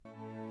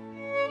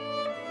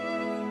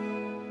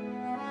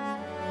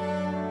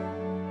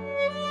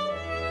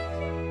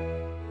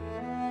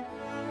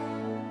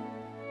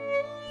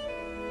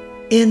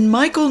In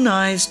Michael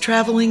Nye's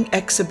traveling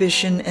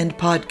exhibition and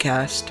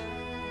podcast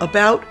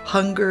about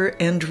hunger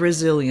and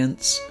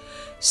resilience,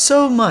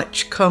 so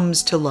much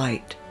comes to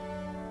light.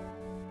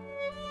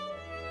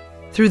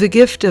 Through the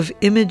gift of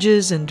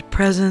images and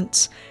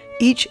presence,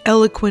 each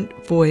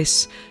eloquent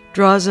voice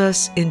draws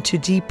us into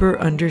deeper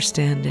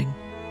understanding.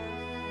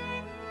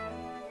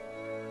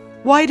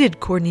 Why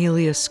did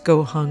Cornelius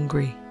go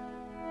hungry?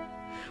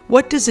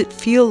 What does it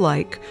feel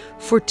like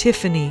for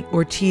Tiffany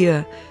or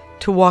Tia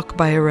to walk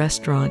by a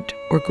restaurant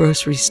or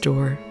grocery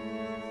store?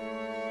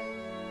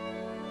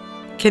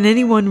 Can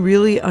anyone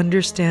really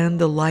understand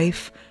the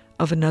life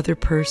of another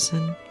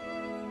person?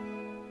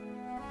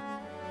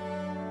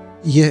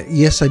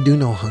 Yes, I do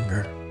know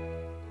hunger.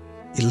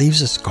 It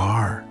leaves a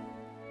scar.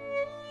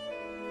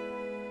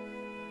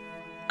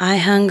 I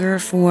hunger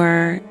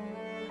for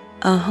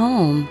a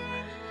home,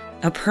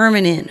 a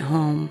permanent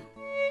home.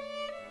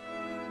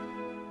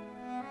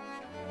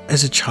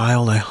 As a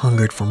child, I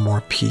hungered for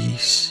more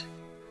peace,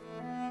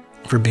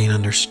 for being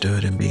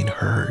understood and being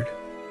heard.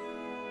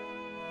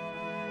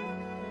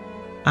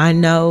 I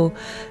know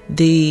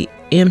the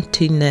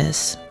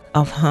emptiness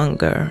of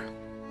hunger.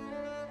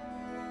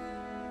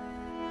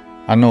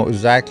 I know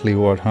exactly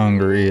what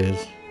hunger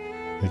is.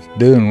 It's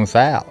doing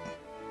without.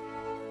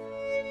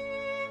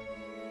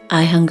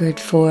 I hungered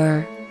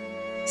for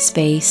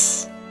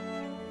space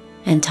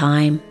and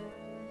time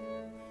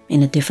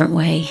in a different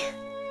way.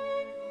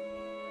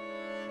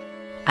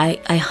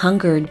 I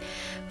hungered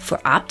for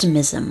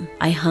optimism.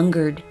 I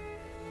hungered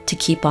to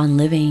keep on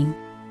living.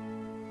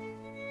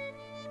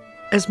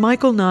 As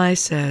Michael Nye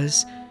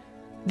says,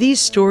 these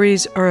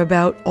stories are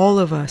about all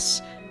of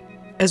us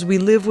as we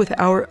live with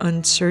our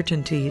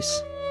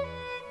uncertainties.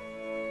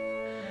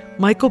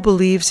 Michael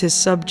believes his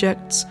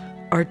subjects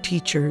are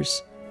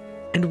teachers,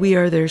 and we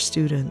are their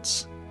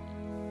students.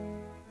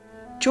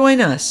 Join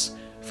us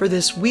for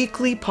this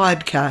weekly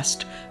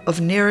podcast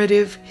of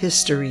narrative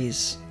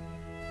histories.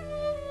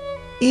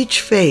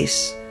 Each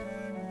face,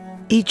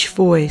 each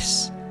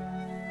voice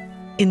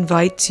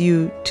invites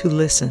you to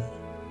listen.